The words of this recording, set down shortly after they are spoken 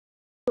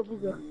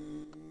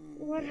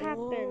What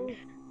happened?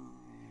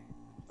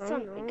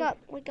 Son, wake up,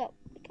 wake up,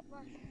 wake up.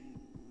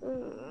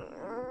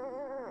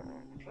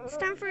 It's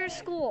time for your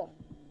school.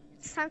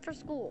 It's time for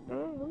school.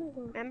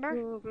 Remember?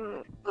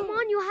 Come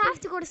on, you have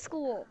to go to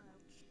school.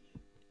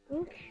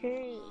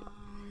 Okay.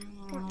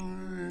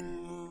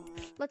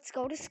 Let's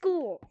go to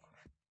school.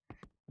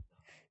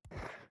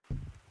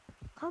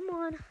 Come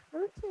on.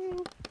 Okay.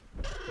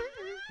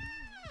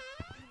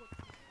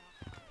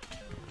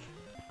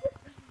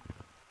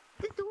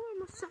 The door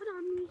almost shut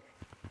on me.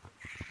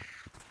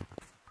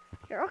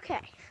 You're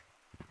okay.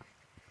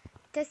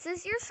 This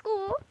is your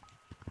school.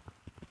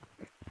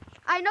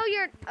 I know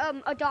you're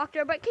a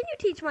doctor, but can you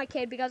teach my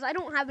kid, because I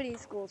don't have any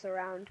schools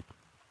around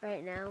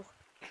right now.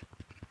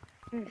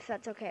 If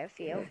that's okay with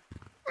you.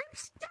 I'm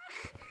stuck.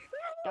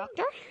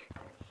 Doctor?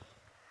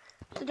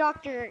 The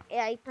doctor,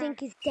 I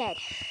think, is dead.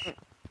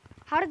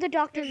 How did the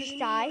doctor just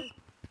die?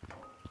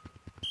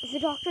 Is the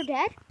doctor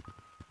dead?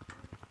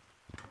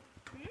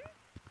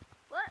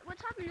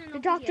 What's happening? The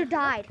doctor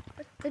died.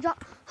 What?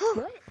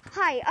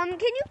 Hi, can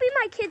you be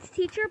my kid's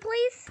teacher,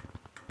 please?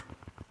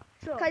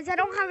 Sure. Because I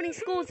don't have any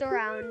schools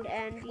around,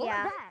 and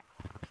yeah.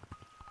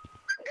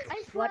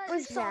 What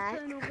was that?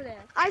 Over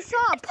there. I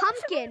saw a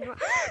pumpkin.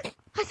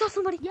 I saw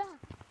somebody. Yeah.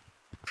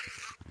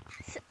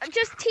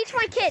 Just teach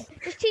my kid.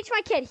 Just teach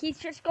my kid. He's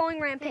just going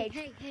rampage.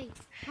 Hey.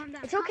 Calm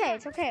down. It's okay.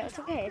 It's okay. It's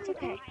okay. It's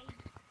okay.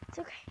 It's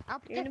okay.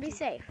 You're gonna be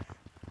safe.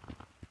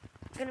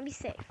 You're gonna be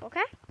safe.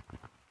 Okay?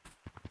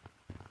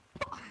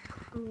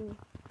 Come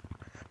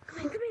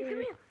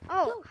here.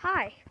 Oh, Yo.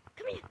 hi.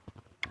 Come here.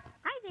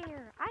 Hi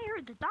there. I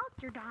heard the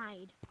doctor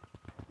died.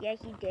 Yeah,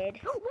 he did.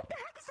 Oh, what the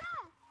heck is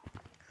that?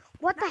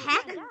 What the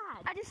heck?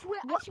 I just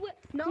swear. What? I swear.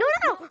 No.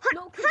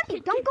 Kid, Honey,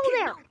 don't go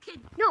there.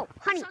 No,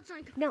 honey.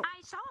 No.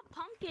 I saw a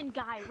pumpkin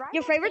guy right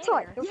Your favorite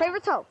toy. Your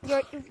favorite toy.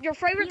 Your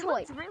favorite He toy.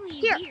 looks really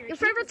Here, weird. your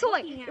favorite He was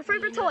toy. looking at Your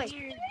favorite me toy.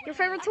 weird. Your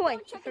favorite toy. I'm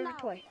Your checking favorite out.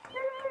 toy.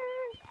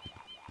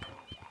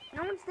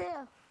 No one's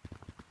there.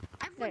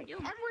 Everyone, There.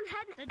 everyone,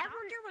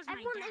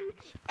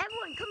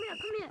 come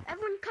here.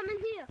 Everyone, come in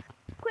here.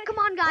 Quick. Come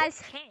on,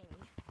 guys. Okay.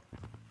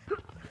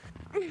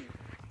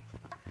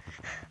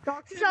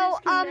 So,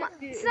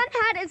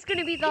 Sunhat is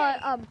gonna be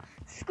the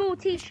school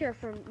teacher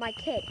for my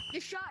kid. The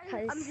shop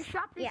is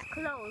yeah.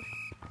 closed.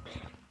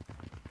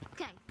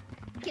 Okay.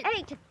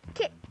 Hey,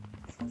 kid,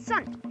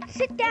 son,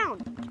 sit down.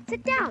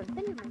 Sit down.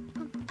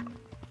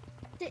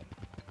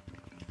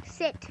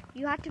 Sit.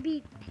 You have to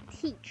be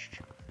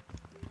teached.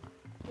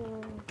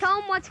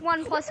 Tell him what's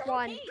 1 plus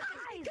 1. Hey,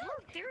 guys,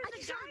 look,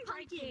 there's a guy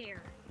right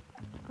there.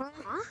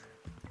 Huh?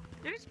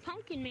 There's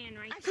Pumpkin Man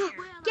right there.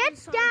 Get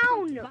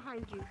down.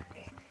 Behind you.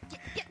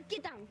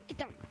 Get down.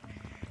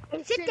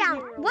 Sit down.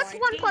 What's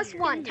 1 plus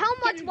 1? Tell him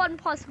what's 1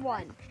 plus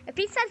 1. If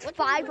he says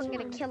 5, I'm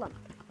gonna kill him.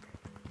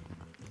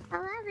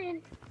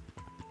 11.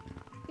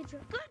 Good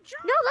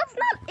job. No, that's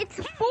not. It's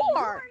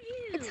 4.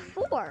 It's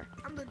 4.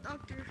 I'm the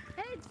doctor.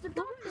 Hey, it's the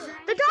doctor.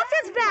 The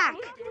doctor's back.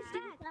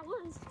 That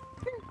was.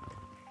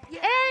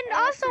 And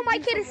also, my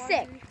kid is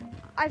sick.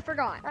 I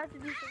forgot. Right,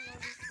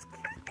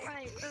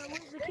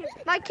 where's the kid?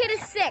 My kid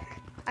is sick.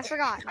 I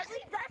forgot. I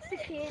think that's the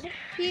kid.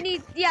 He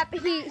needs. Yep,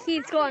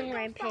 he's going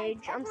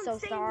rampage. I'm so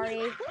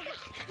sorry.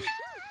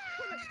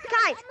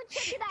 Guys,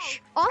 shh.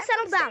 All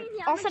settle down.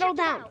 All settle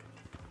down.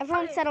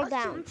 Everyone settle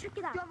down. Check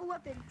it out. You have a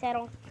weapon.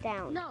 Settle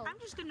down. No. I'm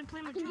just gonna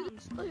play my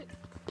drums.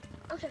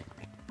 Okay.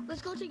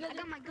 Let's go together. I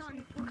got my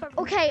gun.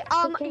 Okay,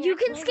 you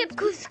can skip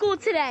school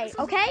today,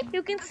 okay?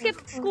 You can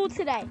skip school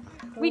today.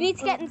 We need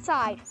to get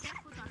inside.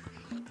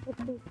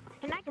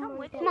 Can I come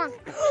with you? Come on.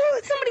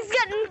 Somebody's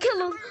getting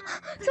killed.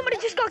 Somebody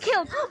just got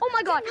killed. Oh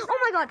my god.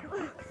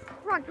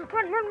 Run.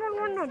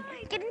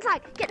 Get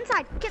inside.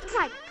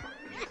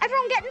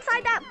 Everyone get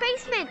inside that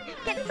basement.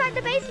 Get inside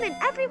the basement.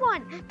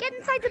 Everyone, get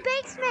inside the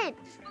basement.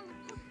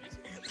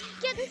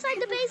 Get inside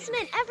the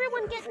basement.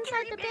 Everyone get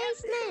inside the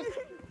basement.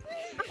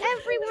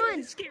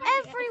 Everyone.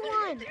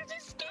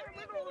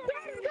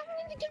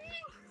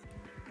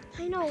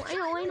 I know.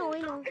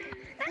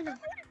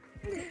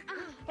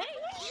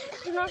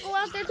 Do not go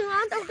out there.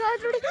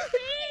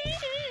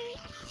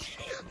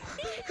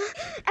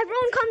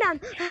 Everyone calm down.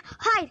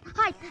 Hide.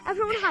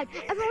 Everyone hide.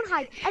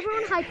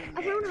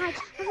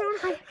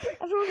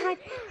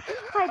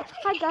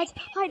 Hide, guys.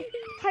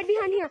 Hide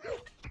behind here.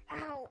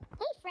 Ow.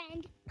 Hey,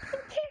 friend.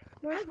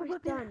 Where's my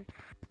son?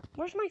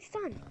 Where's my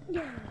son?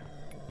 Yeah.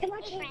 Come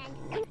on, friend.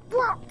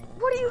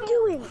 What are you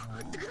doing?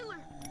 The killer.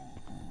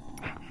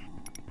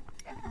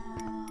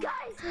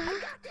 Guys, I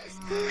got this.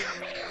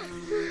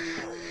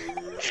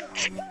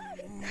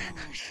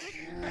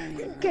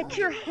 Get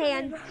your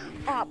hands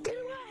up.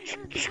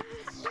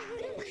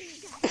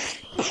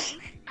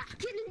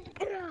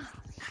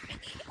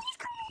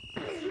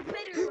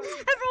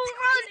 Everyone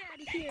run!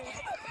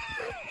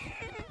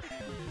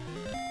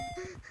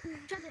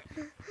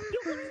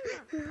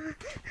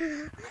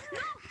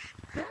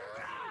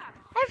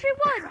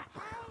 Everyone,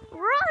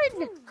 run!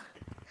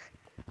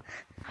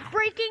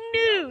 Breaking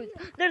news!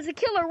 There's a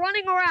killer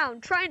running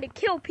around trying to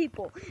kill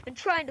people and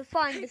trying to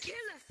find this.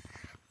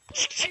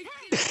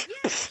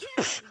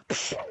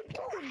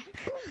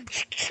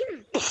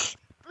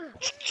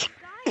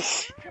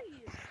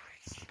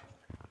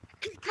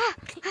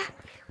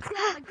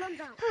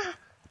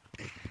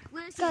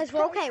 guys,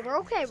 we're okay. We're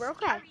okay. We're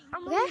okay.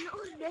 I'm Okay? running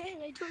over there.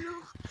 I don't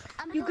know.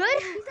 You good?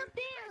 He's up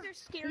there. They're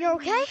scaring You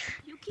okay? me.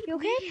 You keep You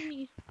okay? beating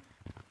me.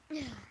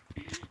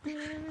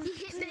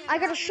 I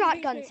got a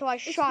shotgun, so I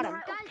shot him.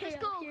 Guys, let's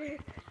go.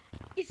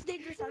 It's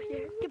dangerous out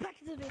here. Get back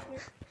to the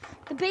basement.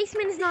 The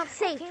basement is not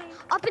safe. Okay.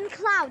 Up in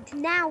clouds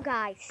now,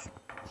 guys.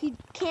 He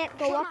can't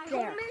go up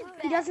there.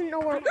 He doesn't know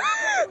where.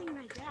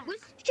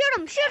 Shoot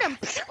him! Shoot him!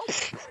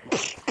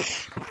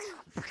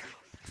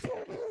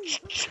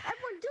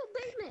 Everyone, do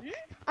basement.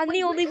 I'm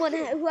the only one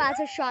who has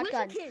a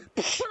shotgun. Where's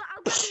the kid? Hold on,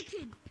 I'll grab the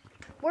kid.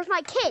 Where's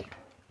my kid?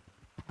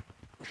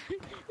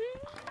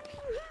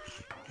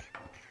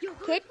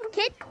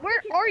 Kid,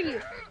 where are you?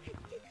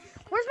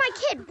 Where's my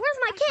kid? Where's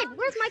my kid?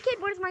 Where's my kid?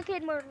 Where's my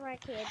kid? Where's my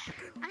kid?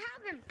 I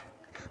have him.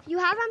 You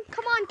have him?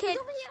 Come on, kid. He's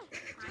over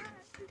here.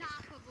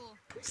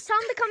 Tell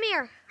him to come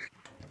here.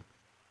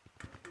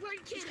 Where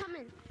the kid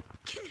coming?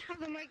 Kid,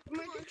 my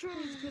control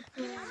is good.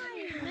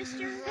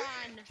 Mr.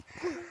 Run.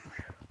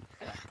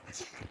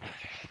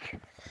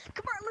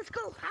 Come on, let's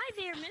go. Hi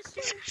there,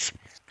 mister.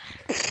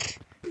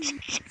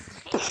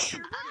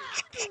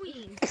 Hey, what are you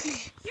doing?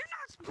 You're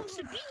not supposed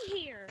to be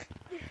here.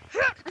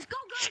 Let's go,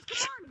 guys.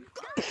 Come on.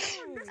 Go. Let's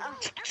go.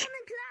 Everyone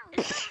in clouds.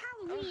 It's not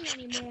Halloween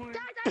anymore.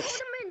 Guys, I hold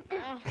him in.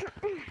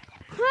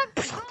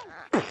 Let's go.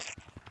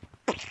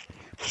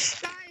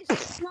 Guys,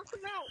 knock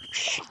him out.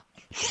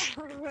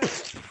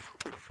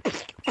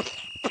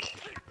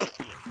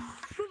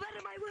 Move out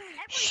of my way.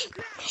 Everyone in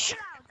clouds.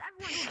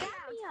 Everyone in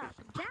clouds.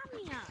 Dab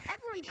me up.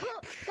 Everyone, go.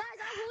 Guys,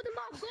 I hold him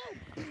out. Go.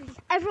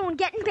 Everyone,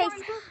 get in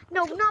basement.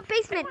 No, not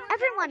basement.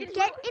 Everyone,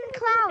 get in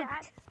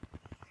clouds.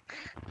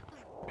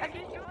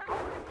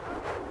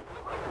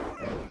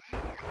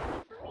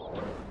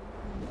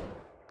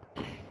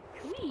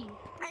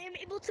 I am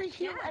able to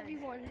heal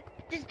everyone.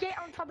 Just get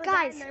on top of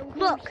Guys, that and I will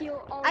look.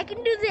 heal all I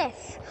can do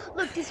this.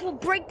 Look, this will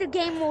break the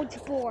game mode's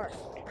board.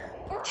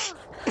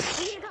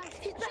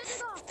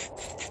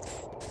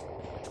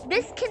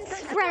 This can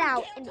spread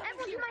out and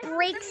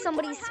break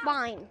somebody's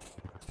spine.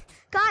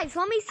 Guys,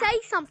 let me say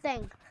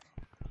something.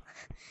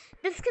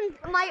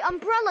 My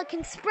umbrella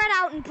can spread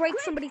out and break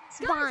somebody's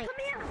spine. Guys, come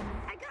here.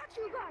 I got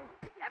you guys.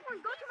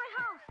 Everyone, go to my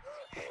house.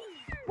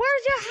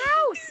 Where's your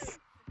house?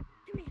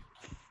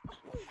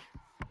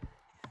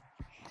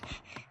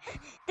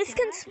 This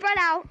can spread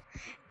out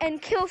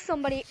and kill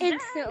somebody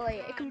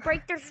instantly. It can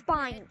break their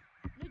spine.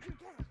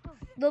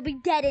 They'll be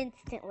dead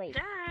instantly.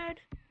 Dad.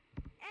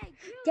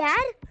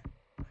 Dad?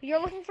 You're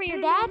looking for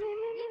your dad?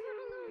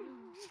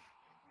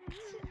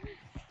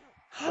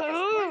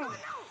 Bye-bye.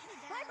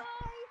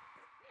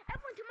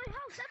 Everyone to my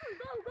house.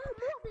 Everyone, go.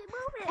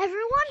 Move it.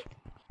 Everyone?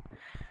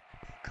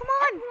 Come on.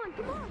 Everyone,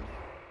 come on.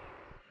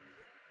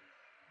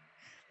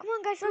 Come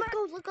on, guys. Let's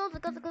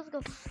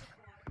go.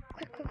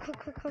 Quick.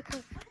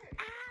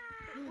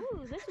 Ooh,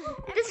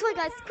 This way,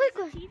 guys. Quick.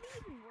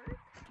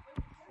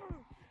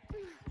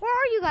 Where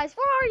are you guys?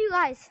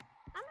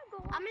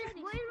 I'm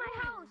in my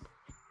house.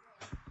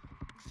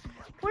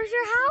 Where's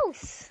your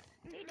house?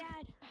 Hey,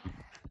 Dad.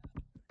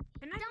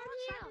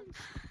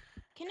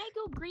 Can I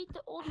go greet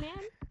the old man?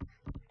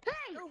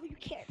 Hey! Oh, you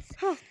can't.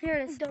 Oh, here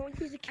it is. Don't.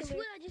 He's a killer. I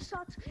swear I just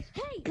saw.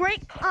 Hey!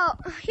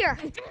 Here.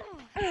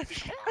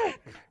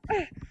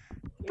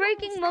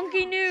 Breaking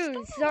monkey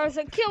news. There's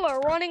a killer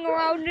running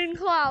around in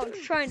clouds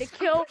trying to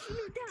kill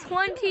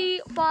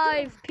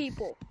 25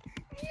 people.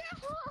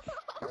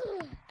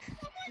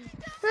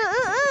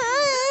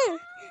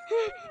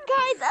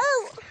 Guys,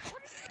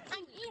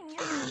 I'm in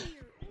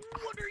here.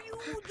 What are you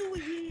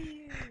doing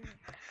here?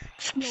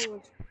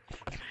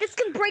 This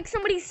can break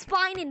somebody's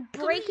spine and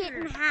break it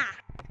in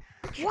half.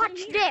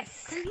 Watch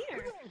this. Come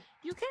here.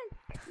 You can't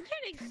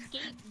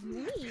escape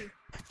me.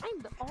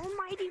 I'm the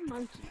almighty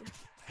monkey.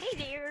 Hey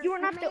there. You are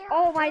not the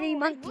almighty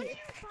monkey. What are you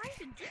trying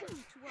to do to us?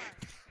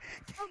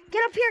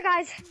 Get up here,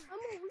 guys. I'm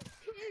a weak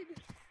kid.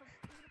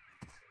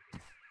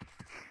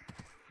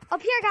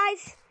 Up here,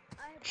 guys. I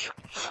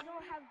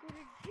don't have good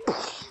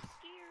advice.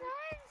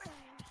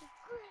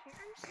 I'm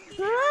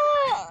scared.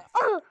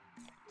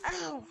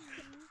 Ow.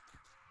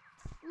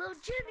 Little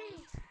Jimmy.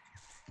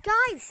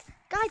 Guys,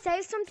 I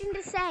have something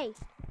to say.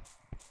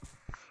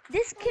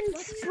 This can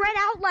spread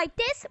out like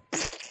this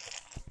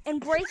and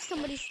break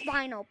somebody's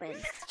spine open.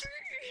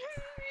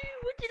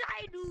 What did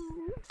I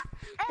do?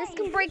 This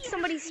can break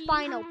somebody's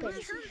spine open.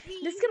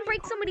 This can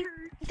break somebody's...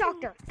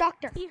 Doctor.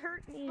 He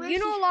hurt me. You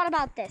know a lot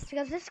about this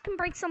because this can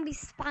break somebody's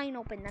spine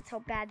open. That's how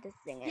bad this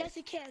thing is. Yes,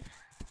 it can.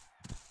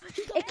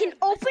 It can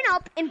open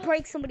up and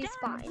break somebody's Dad,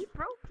 spine. He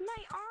broke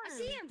my arm. I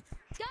see him.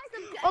 Guys,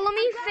 Oh, let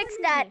me fix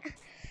that.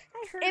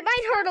 It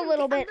might hurt a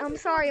little bit. I'm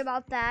sorry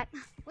about that.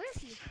 Where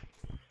is he?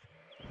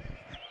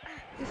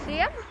 You see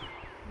him?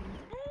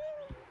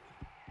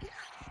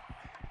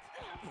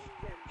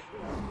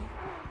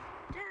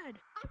 Dad.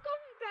 I'm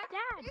going back.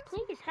 Dad,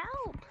 please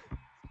help.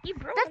 He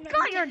broke That's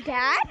not your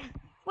dad.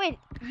 Wait,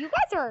 you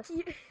guys are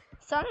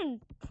son and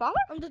father?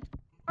 I'm the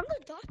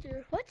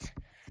doctor. What?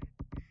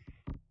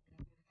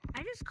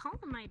 I just called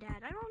him my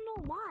dad. I don't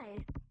know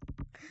why.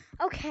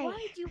 Okay.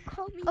 Why do you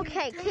call me?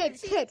 Okay, an kid.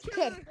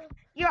 attacker?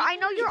 I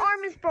know your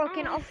arm is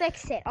broken. I'll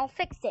fix it.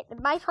 It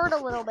might hurt a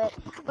little bit,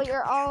 but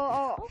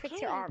I'll fix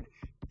your arm.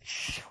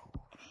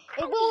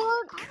 It will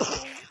hurt.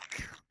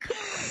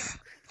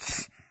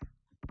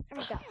 There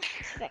we go.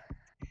 Okay.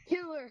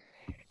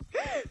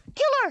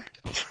 Killer.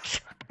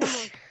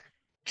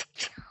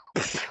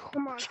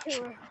 Come on,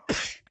 killer.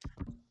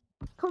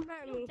 Come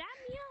at me. Dab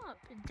me up.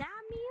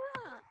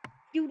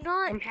 Do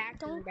not. I'm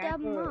hacking, Don't that's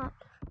dab him it. up.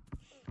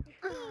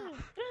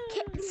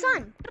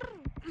 Son,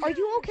 are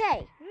you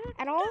okay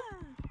at all?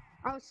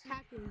 I was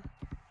hacking.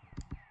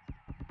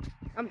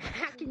 I'm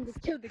hacking to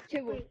kill the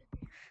killer. Wait,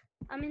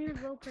 I'm in the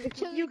rope. The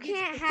killer You gets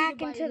can't defeated hack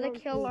by into the one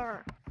thing.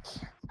 killer.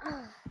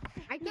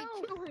 I can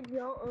kill him,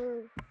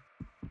 yo.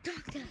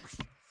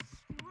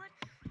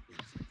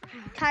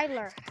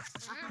 Tyler.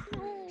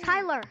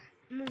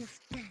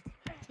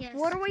 Yes.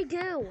 What do we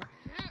do?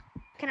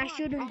 Can I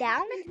shoot him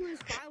down? Into his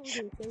files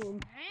and kill him.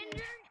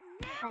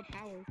 How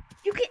power.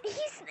 You can.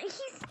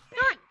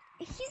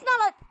 He's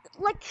not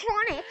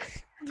electronic.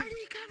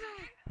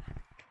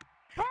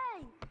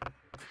 Hey!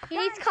 He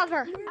needs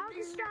cover.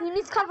 He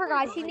needs cover,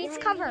 guys. He needs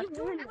cover.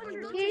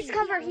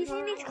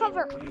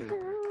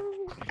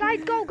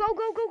 Guys, go.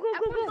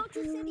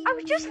 I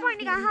was just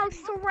finding a house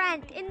to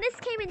rent, and this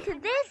came into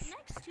this.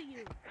 Next to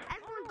you.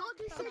 Everyone go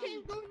to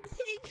city.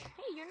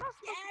 Hey, you're not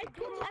supposed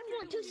to go.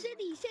 Everyone to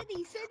city.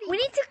 We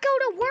need to go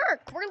to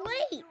work. We're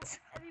late.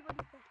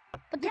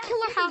 But the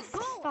killer has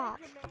to stop.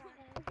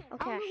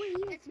 Okay.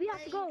 We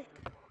have to go.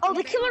 Oh,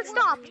 the killer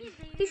stopped.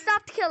 He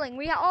stopped killing.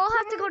 We all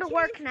have to go to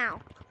work now.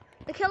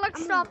 The killer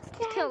stopped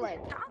killing.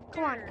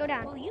 Come on, go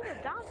down. Well, you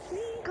adopt me.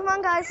 Come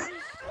on, guys.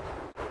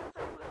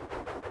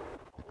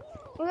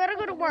 We gotta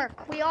go to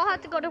work. We all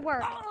have to go to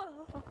work.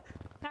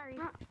 Sorry.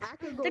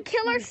 The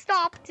killer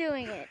stopped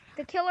doing it.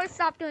 The killer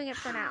stopped doing it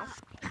for now.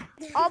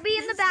 I'll be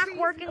in the back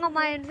working on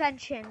my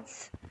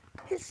inventions.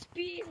 His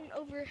speed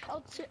over.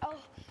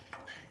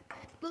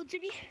 Little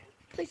Jimmy,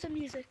 play some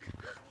music.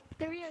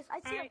 There he is.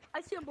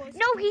 I see him, boys.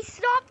 No, he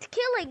stopped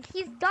killing.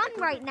 He's done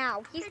right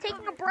now. He's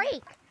taking a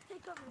break.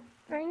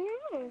 I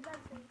know.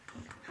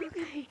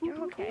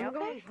 You're okay, I'm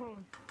going okay?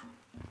 home.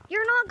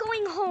 You're not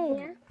going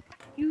home.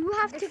 You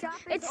have to.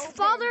 It's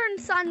father and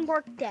son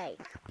work day.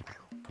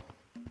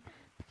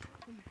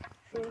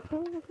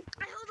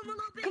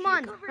 Come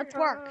on, let's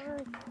work.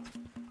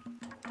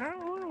 I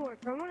don't want to work.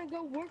 I want to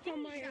go work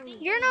on my own.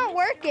 You're not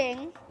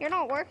working.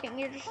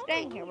 You're just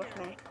staying here with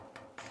me.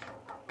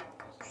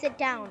 Sit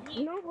down.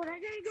 No, but I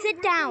gotta go Sit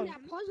work down. on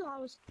that puzzle I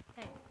was.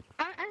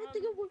 I have to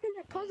go work on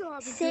that puzzle I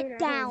was doing Sit at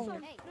down.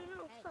 home.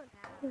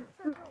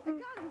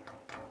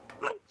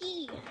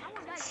 Monkey.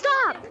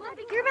 Stop!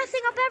 You're messing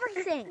up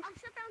everything. I'll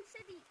shut down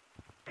city.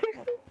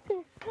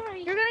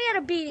 You're gonna get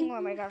a beating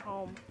when we get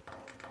home.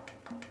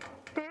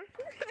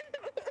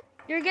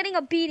 You're getting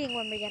a beating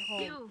when we get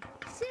home. You.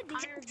 City.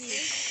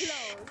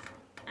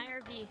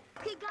 IRB.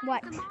 Okay, guys,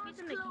 What? the mall's He's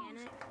a closed.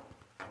 mechanic.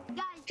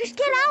 Guys, Just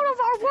get out of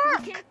our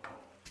work.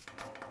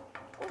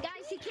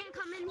 Guys, he can't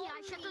come in here.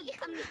 I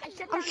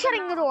shut I'm down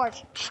shutting the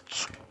doors.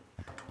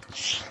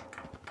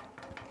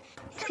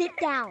 Sit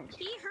down.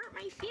 He hurt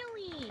my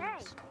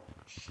feelings.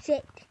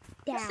 Sit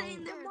Saying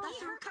down. there, that's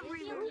the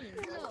recovery room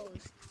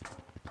closed.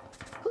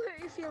 Who hurt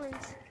your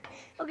feelings?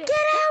 Okay.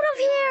 Get out of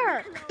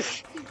here.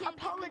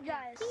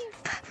 Apologize.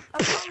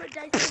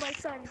 Apologize to my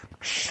son.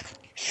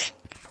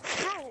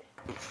 No,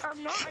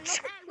 I'm not. Hey,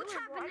 what's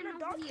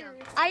happening over here?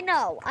 I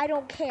know. I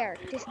don't care.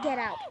 Just get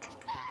out.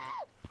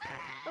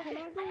 Can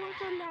I go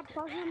work on that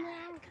puzzle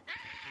now?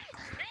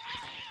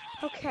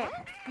 Okay.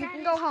 You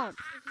can go home. Is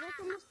work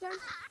almost done?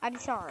 I'm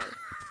sorry.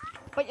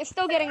 But you're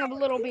still getting a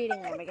little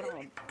beating when we get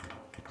home.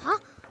 Huh?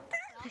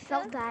 I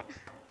felt that.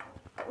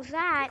 What was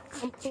that?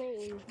 I'm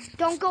playing.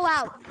 Don't go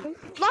out.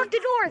 Lock the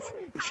doors.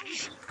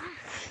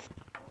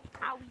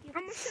 I'm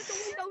gonna shut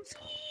the windows.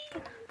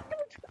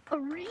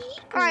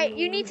 Alright,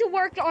 you need to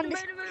work on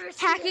this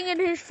hacking in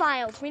his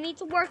files. We need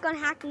to work on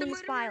hacking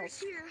his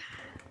files.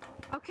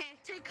 Okay,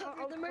 take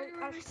cover. The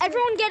murderer is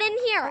Everyone get in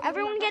here.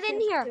 Everyone get in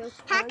here.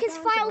 Hack his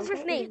files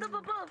with me.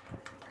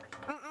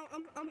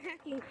 I'm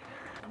hacking.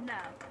 No.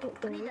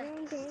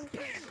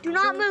 Do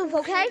not move,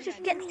 okay? Just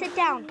sit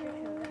down.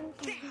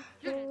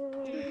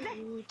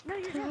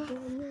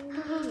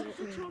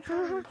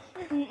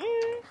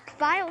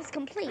 Files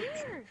complete.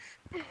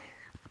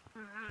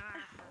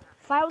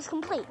 Files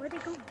complete. Where'd they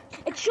go?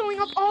 It's showing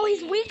up all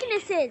his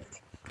weaknesses.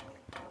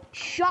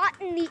 Shot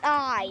in the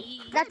eye.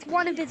 That's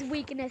one of his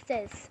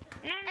weaknesses.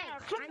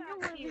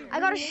 I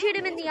gotta shoot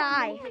him in the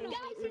eye.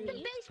 Guys, in the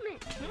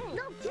basement.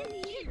 No,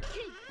 kid.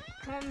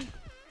 Come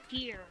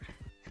here.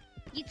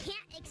 You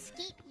can't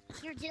escape.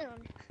 You're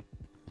doomed.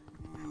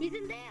 He's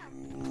in there.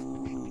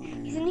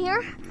 He's in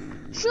here.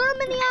 Shoot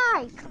him in the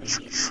eye.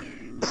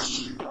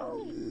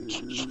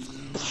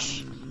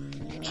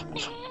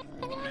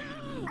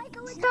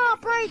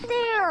 Stop right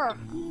there.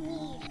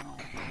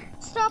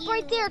 Stop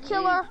right there,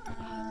 killer.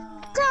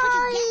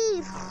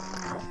 Dive.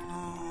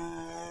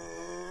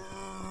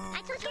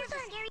 I told you you're a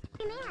scary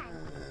man.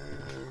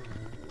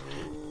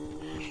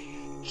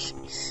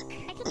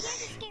 I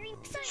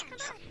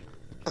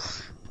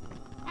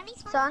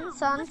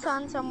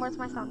Son, where's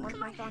my son? Where's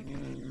my son?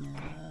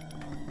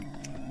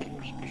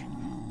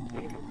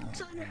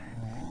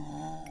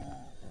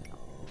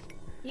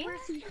 Where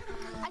is he?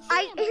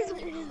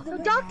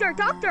 Doctor,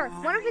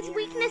 one of his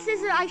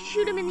weaknesses is I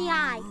shoot him in the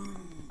eye.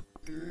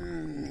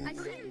 I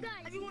see him, guys.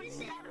 Everyone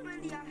stab him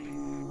in the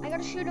eye. I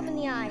gotta shoot him in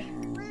the eye.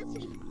 Where is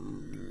he?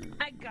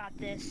 I got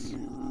this.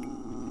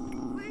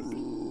 Where is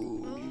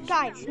he?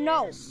 Guys,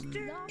 no.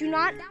 Do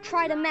not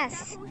try to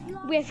mess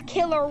with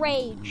Killer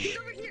Rage. He's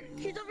over here.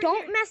 He's over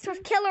Don't here. mess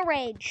with Killer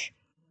Rage.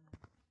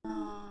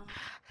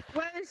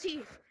 Where is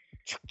he?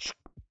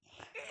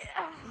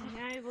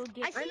 I will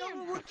get. I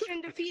know what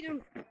can defeat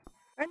him.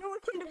 I know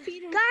what can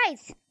defeat him.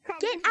 Guys,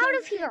 get out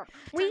of here.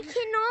 We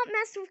cannot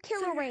mess with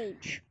Killer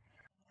Rage.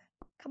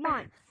 Come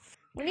on.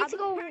 We need to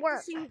go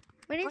work.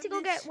 We need to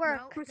go get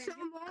work.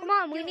 Come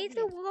on, we need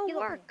to go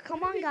work.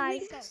 Come on,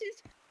 guys.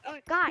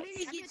 Guys.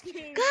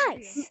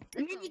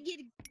 We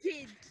need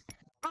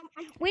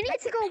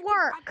to go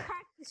work.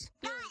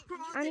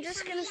 I'm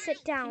just gonna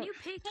sit down. Can you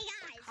pick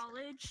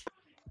college?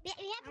 I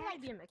want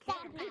to be a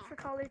mechanic. For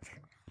college.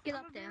 Get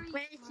up there.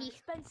 Where is he?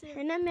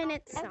 In a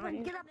minute,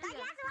 son. Get up there.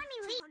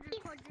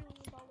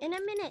 In a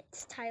minute,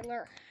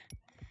 Tyler.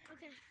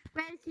 Okay.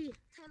 Where is he?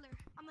 Tyler.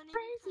 I'm gonna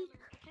Where is he?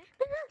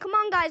 Come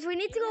on, guys. We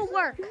need to go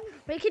work.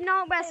 We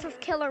cannot mess with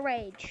Killer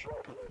Rage.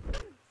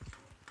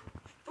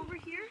 Over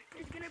here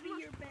is gonna be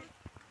your bed.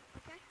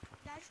 Okay?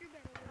 That's your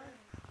bed.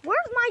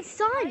 Where's my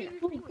son?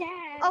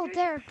 Dad. Oh,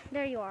 there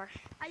you are.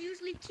 I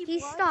usually keep He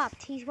watch,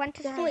 stopped. He went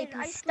to sleep.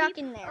 and I He's stuck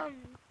sleep, in there.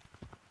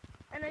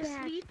 And I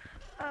sleep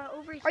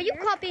over here. Are you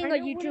copying a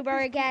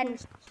YouTuber again?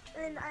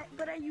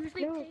 But I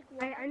usually take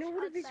watch. I know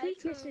what of his outside,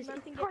 weaknesses so is.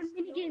 nothing Fun gets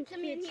mini games,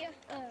 come in kids. here.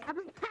 I've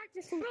been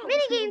practicing.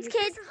 Minigames,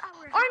 kids, This is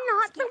our are house.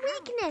 not the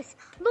weakness.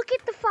 Look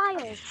at the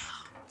files.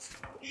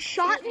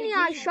 Shot in the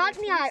eye, shot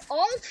in the eye,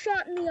 all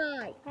shot in the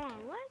eye. Hold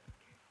on, what?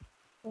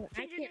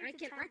 I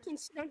can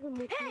stun him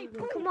with Hey,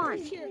 my Come on.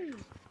 Guys, he's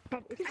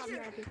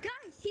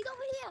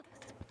over here.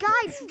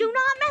 Guys, do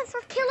not mess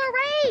with Killer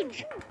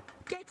Rage.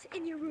 Get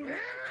in your room.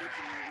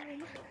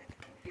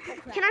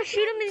 Can I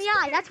shoot him in the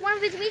eye? That's one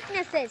of his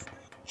weaknesses.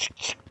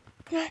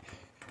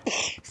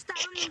 Stop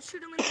him and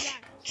shoot him in the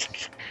eye.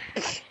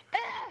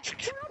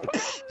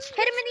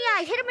 Hit him in the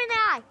eye, hit him in the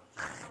eye.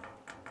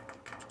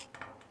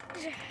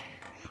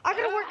 I'm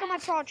gonna work on my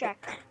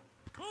project.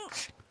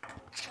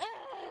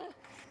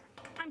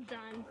 I'm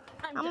done.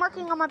 I'm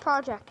working on my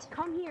project.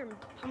 Come here,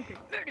 pumpkin.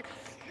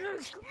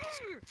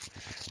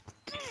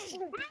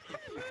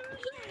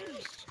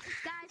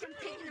 Guys, I'm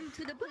taking him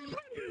to the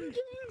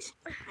police.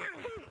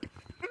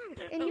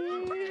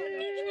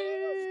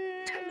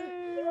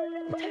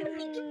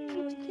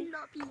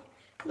 Cannot be.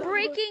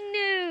 Breaking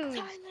news.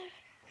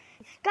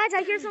 Guys,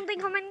 I hear something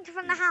coming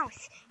from the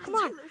house. Come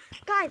on.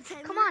 Guys,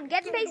 come on.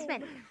 Get in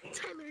basement.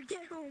 Tyler,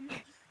 get home.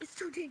 It's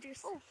too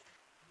dangerous.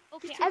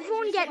 Okay,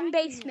 Everyone get in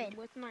basement.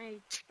 with my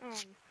Go,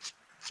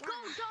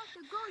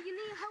 doctor, go. You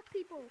need to help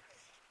people.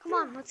 Come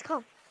on, let's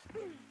go.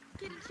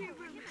 Get into your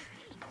room.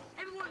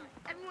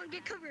 Everyone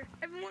get cover.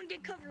 Everyone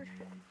get cover.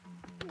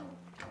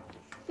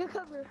 Get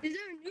cover. Is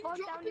there a new Lock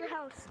down your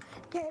house.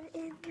 Get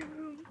in your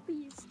room,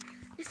 please.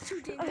 It's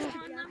too dangerous.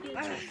 Come on, let me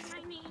change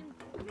my name.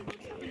 Let me get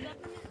some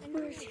government and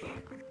Where is he?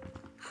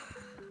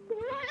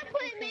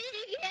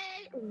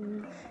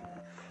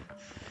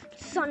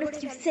 Son,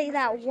 if you say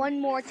that one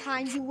more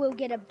time, you will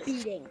get a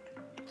beating.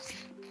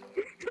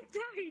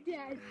 Sorry,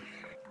 Dad.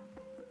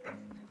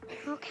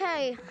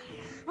 Okay.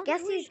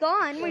 Guess he's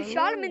gone. We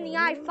shot him in the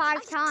eye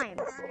 5 times.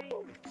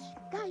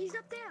 Guys, he's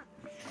up there.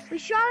 We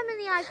shot him in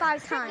the eye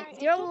 5 times.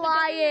 You're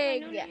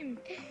lying.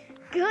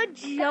 Good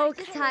joke,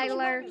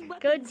 Tyler.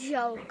 Good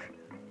joke.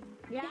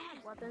 Yeah,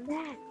 weapons.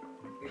 Dad.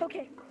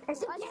 Okay. I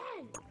said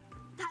Dad.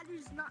 Dad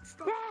is not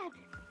strong. Dad.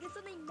 Get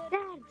something better.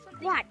 Dad.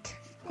 What?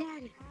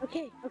 Dad.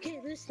 Okay,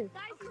 listen.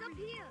 Guys, he's up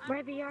here.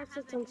 My VR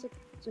sits on 6,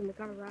 so we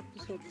gotta wrap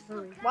this up.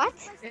 Hurry. What?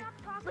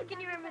 Look in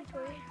your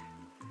inventory.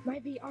 My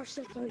VR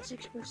sits on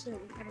 6%. We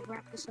gotta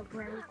wrap this up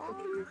very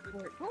quickly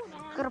before it. Hold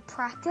on. Gotta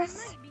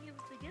practice Might be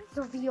able to get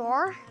the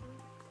VR?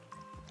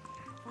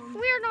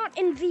 We're not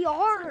in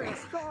VR. something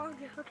strong.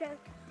 Okay.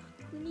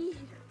 We need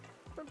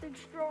something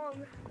strong.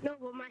 No,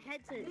 but my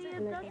headset is We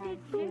in the abducted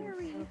bathroom,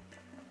 Jerry. so-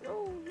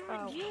 No,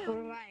 not Oh, Jim.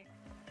 we're right.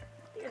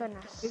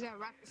 Goodness. We gotta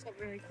wrap this up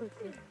very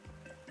quickly.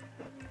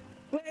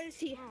 Where is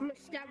he? I'm gonna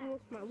stab him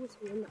with my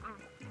whistle in the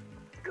eye.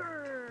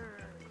 Grrr.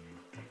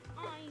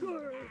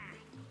 Grr.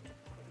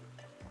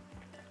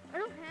 I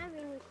don't have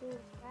anything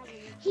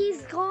stabbing.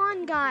 He's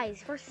gone,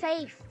 guys. We're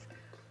safe.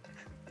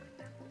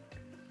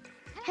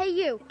 Hey,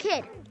 you,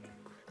 kid.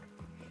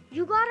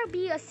 You gotta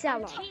be a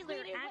seller. Taylor,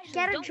 actually,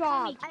 Get a don't job.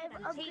 call me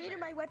I've Taylor. upgraded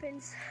my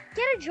weapons.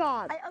 Get a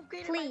job. I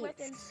upgraded Please. my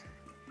weapons.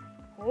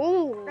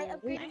 Oh. I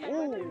upgraded my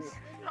Ooh. weapons.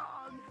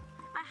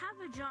 I have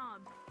a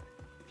job.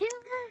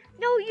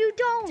 No, you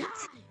don't.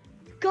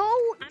 Go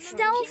I'm a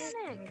stealth.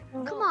 mechanic.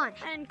 Come on.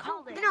 And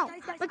college. No,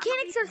 Guys,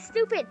 mechanics are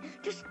stupid.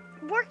 Just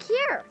work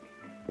here.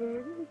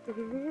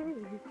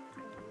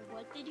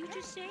 What did you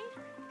just say?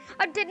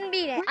 I didn't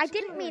mean it. I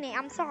didn't mean it.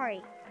 I'm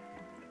sorry.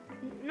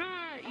 No,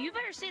 you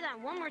better say that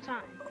one more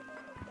time.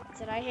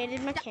 Said I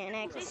hated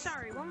mechanics. Say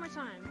sorry one more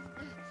time.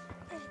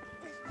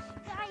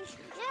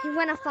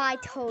 When if I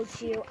told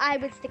you I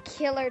was the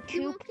killer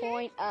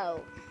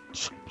 2.0?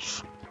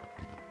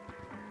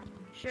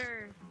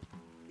 Sure.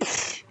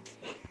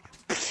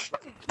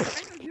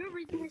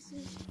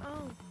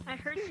 Oh, I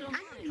heard so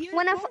much.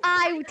 When if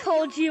I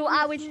told you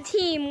I was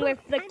team with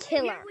the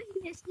killer?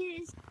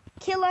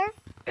 Killer,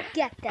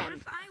 get What them.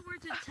 if I were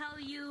to tell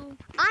you?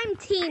 I'm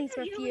teams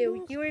with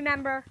you. You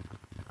remember?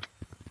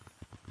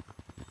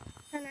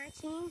 Can I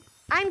team?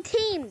 I'm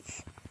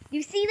teams.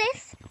 You see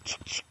this?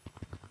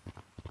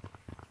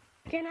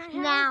 Can I have?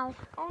 Now,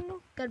 Oh no,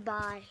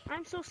 goodbye.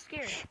 I'm so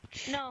scared.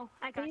 No,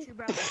 I got you,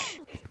 bro.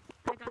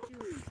 I got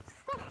you.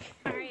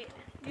 All right,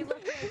 you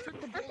look like I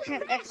took the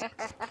bullet.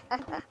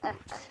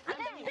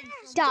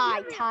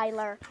 Die,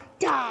 Tyler.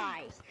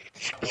 Die.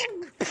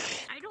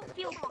 I don't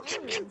feel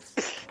pain.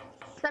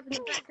 Step in the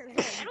back of the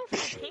I head. don't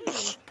feel pain.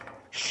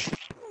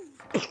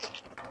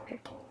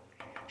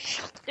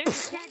 There's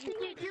something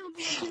You killed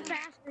me too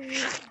fast.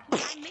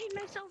 I made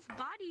myself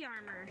body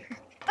armor.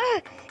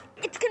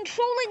 It's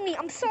controlling me.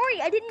 I'm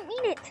sorry. I didn't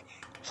mean it.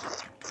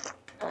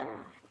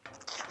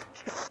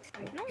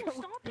 No,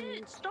 stop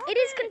it. Stop It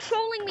is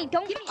controlling me.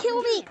 Don't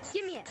kill me.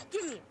 Give me it.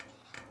 Give me it.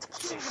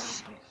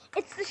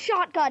 It's the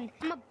shotgun.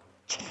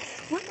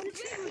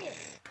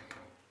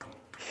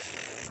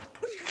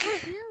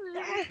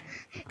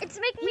 It's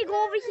making me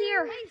go over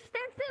here. Hey,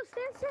 stand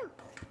still.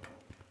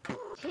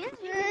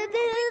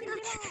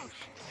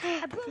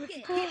 I broke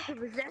it. Get the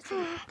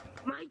possession.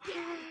 My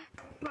dad.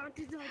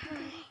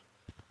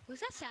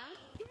 What's that sound?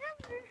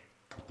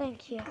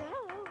 Thank you.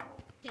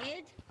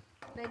 Dad?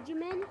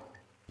 Benjamin?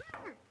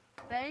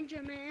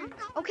 Benjamin.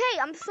 Okay,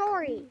 I'm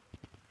sorry.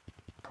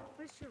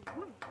 What's your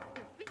room?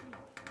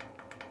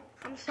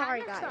 I'm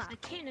sorry, guys.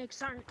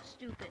 Mechanics aren't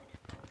stupid.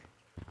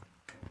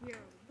 You're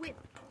whip.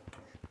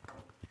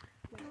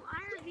 Well,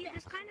 IRV,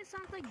 this kind of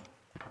sounds like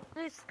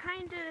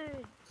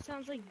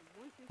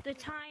the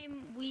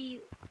time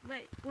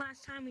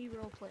last time we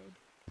roleplayed.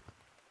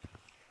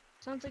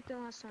 Sounds like the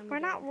last time We're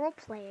we not did. role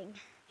playing.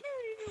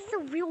 This is the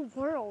real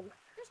world.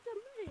 Just a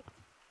minute.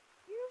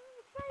 You're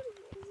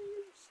fighting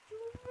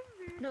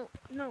in the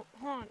No,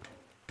 hold on.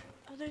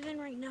 Other than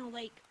right now,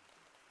 real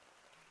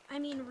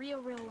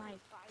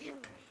life.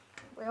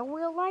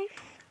 Real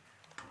life?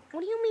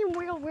 What do you mean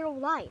real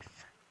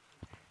life?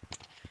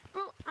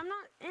 Bro, I'm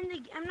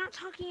not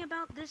talking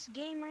about this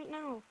game right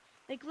now.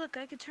 Like, look,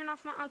 I could turn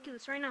off my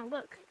Oculus right now,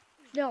 look.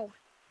 No.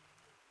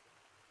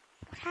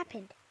 What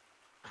happened?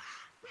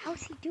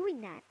 How's he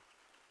doing that?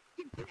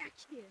 Get back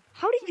here.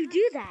 How did you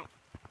do that?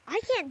 I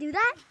can't do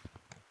that.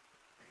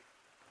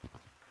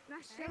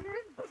 My son's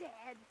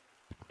dead.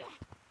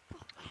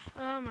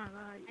 Oh my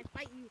god. I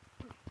fight you.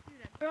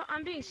 Bro,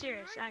 I'm being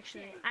serious,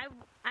 actually.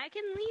 I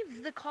can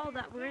leave the call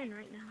that we're in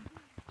right now.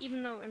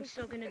 Even though I'm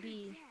still gonna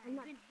be... I'm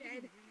not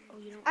dead. Oh,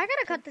 you don't... I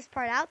gotta cut this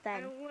part out I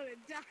then. don't want to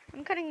die.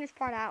 I'm cutting this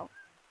part out.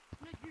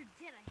 No, you're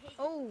dead. I hate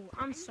Oh,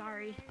 I'm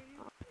sorry.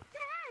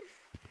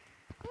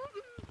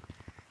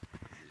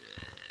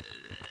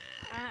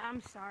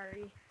 I'm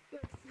sorry.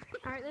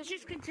 Alright, let's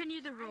just continue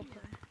the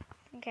roleplay.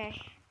 Okay.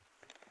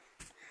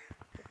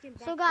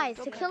 So guys,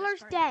 the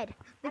killer's dead.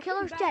 The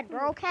killer's dead.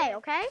 We're okay,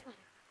 okay?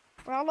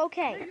 We're all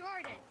okay. You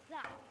are dead.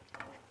 Stop.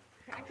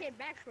 I came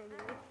back from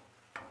you.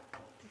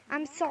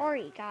 I'm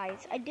sorry,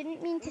 guys. I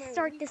didn't mean to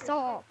start this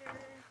all.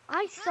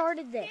 I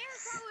started this.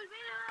 Scarecrow was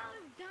made out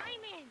of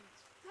diamonds.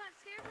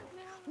 Scarecrow was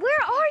made out of...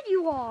 Where are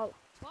you all?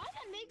 Why does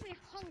that make me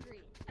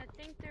hungry? I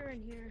think they're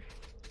in here.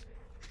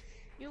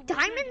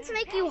 Diamonds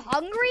make you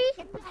hungry?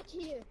 Get back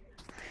here.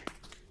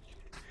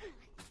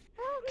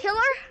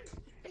 Killer?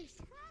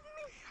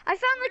 I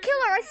found the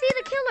killer. I see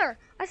the killer.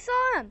 I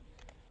saw him.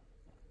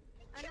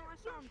 I know, I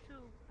saw him too.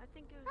 I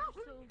think it was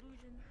just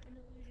an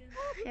illusion.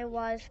 It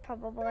was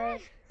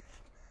probably.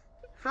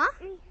 Huh?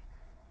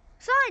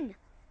 Son!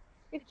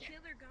 The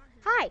killer got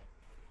him. Hi.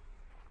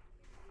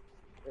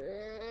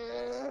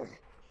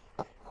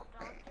 Doctor?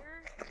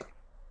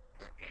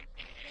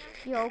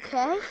 You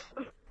okay?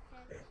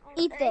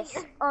 Eat this.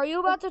 Are you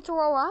about to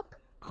throw up?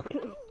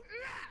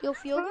 You'll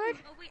feel good?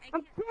 Oh wait,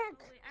 I'm can't. back. Oh,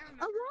 wait, I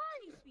remember.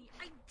 Alive.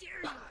 I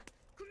dare you.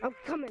 I'm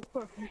coming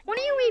for him. What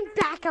do you mean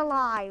back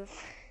alive?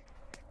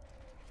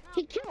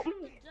 He killed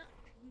me.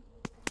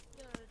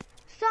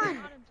 Son,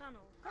 Bottom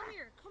tunnel. Come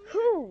here. Come here.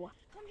 who?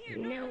 Come here.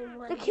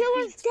 No, The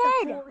killer's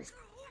dead.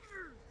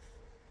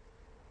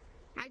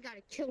 I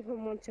gotta kill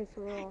him once and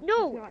for all.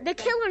 No, He's not the dead.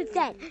 killer's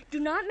dead. Do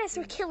not mess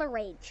with killer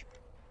rage.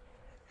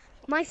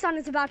 My son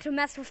is about to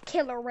mess with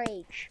killer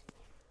rage.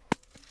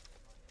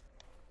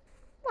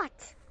 What?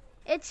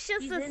 It's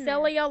just He's a in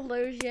silly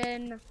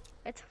illusion.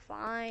 It's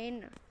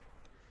fine.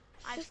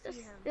 I It's just see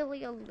a him.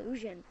 silly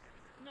illusion.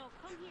 No,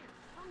 come here.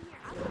 Come here.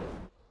 I will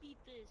beat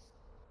this.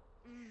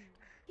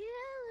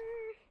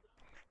 Killer.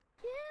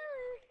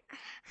 Killer.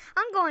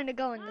 I'm going to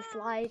go in the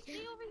slide. Stay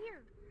over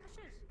here. What's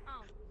this?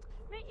 Oh.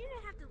 Man, you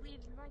didn't have to leave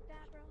like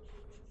that, bro.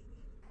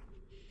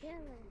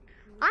 Killer.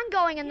 I'm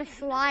going in the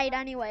slide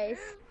anyways.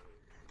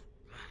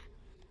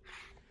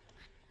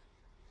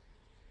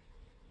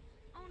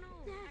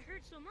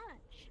 so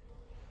much.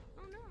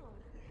 Oh no,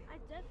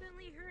 I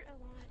definitely hurt a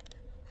lot.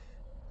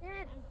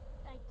 Dad,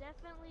 I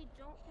definitely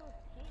don't feel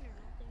pain or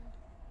nothing,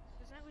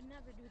 because I would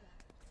never do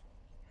that.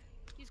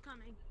 He's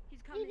coming.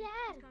 He's coming.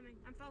 Dad. He's coming.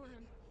 I'm following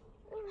him.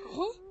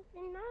 Huh?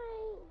 Good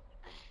night.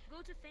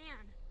 Go to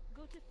fan.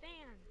 Go to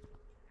fan.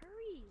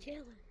 Hurry.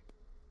 Chilling.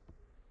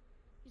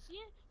 You see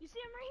it? You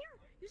see him right here?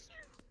 You see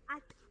him?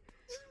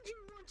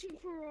 You're watching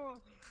for all.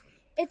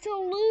 It's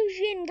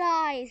illusion,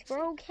 guys.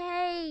 We're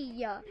okay.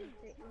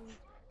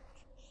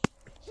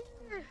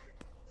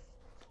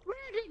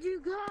 Where did you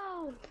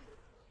go?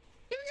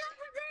 He's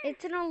over there.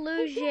 It's an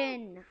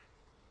illusion.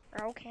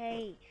 We're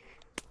okay.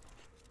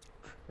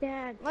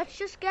 Dad. Let's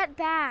just get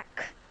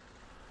back.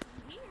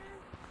 Here.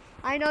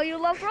 I know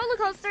you love roller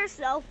coasters,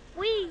 so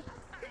we.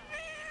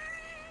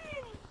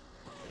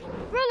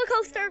 Roller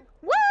coaster.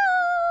 Woo!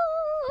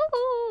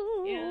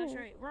 Yeah, that's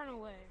right. Run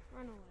away.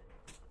 Run away.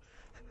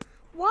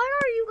 What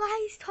are you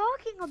guys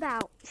talking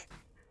about?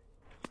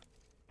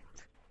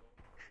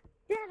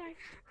 Dad,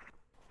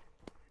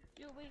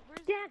 Yo, wait,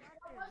 where's Dad,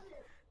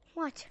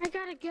 What? I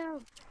gotta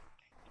go.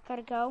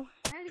 Gotta go.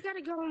 I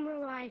gotta go in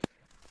real life.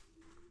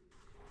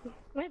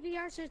 My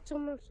VR set's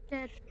almost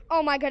dead.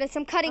 Oh my goodness,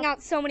 I'm cutting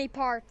out so many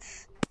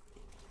parts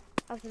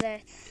of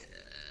this.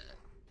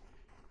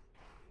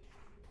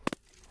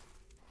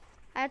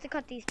 I have to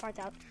cut these parts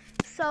out.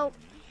 So,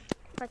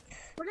 let's.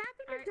 What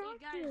happened Alright, to you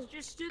doctor? guys,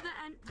 just do the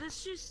end.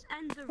 Let's just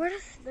end the. Where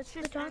does Let's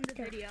the just end the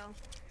doctor? video.